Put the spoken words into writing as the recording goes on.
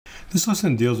This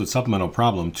lesson deals with Supplemental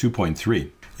Problem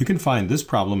 2.3. You can find this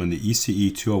problem in the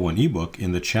ECE201 ebook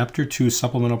in the Chapter 2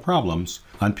 Supplemental Problems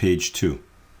on page 2.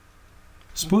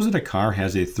 Suppose that a car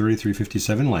has a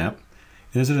 3357 lamp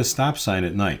and is at a stop sign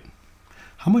at night.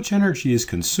 How much energy is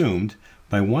consumed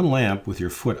by one lamp with your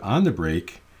foot on the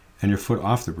brake and your foot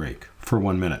off the brake for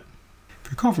 1 minute? If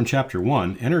you recall from Chapter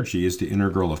 1, energy is the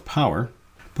integral of power,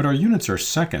 but our units are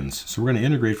seconds, so we're going to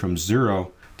integrate from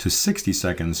 0 to 60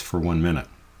 seconds for 1 minute.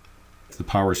 If the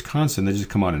power is constant, they just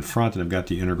come out in front, and I've got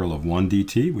the integral of 1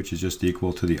 dt, which is just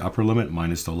equal to the upper limit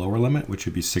minus the lower limit, which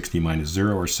would be 60 minus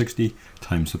 0, or 60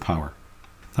 times the power.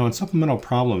 Now in Supplemental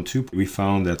Problem 2, we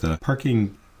found that the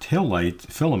parking taillight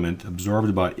filament absorbed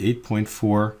about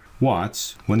 8.4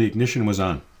 watts when the ignition was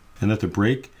on, and that the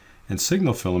brake and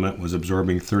signal filament was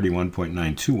absorbing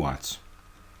 31.92 watts.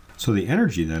 So the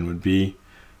energy then would be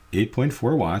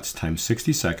 8.4 watts times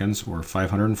 60 seconds, or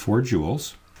 504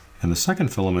 joules. And the second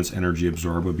filament's energy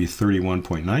absorbed would be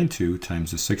 31.92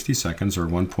 times the 60 seconds, or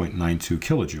 1.92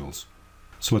 kilojoules.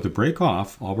 So with the brake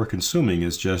off, all we're consuming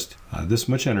is just this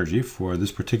much energy for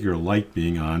this particular light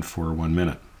being on for 1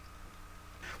 minute.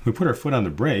 When we put our foot on the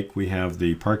brake, we have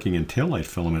the parking and taillight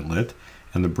filament lit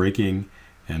and the braking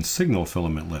and signal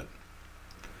filament lit.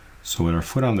 So with our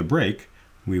foot on the brake,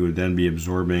 we would then be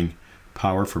absorbing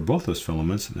power for both those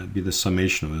filaments, and that'd be the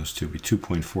summation of those two, be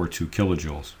 2.42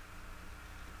 kilojoules.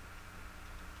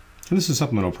 And this is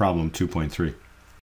Supplemental Problem 2.3.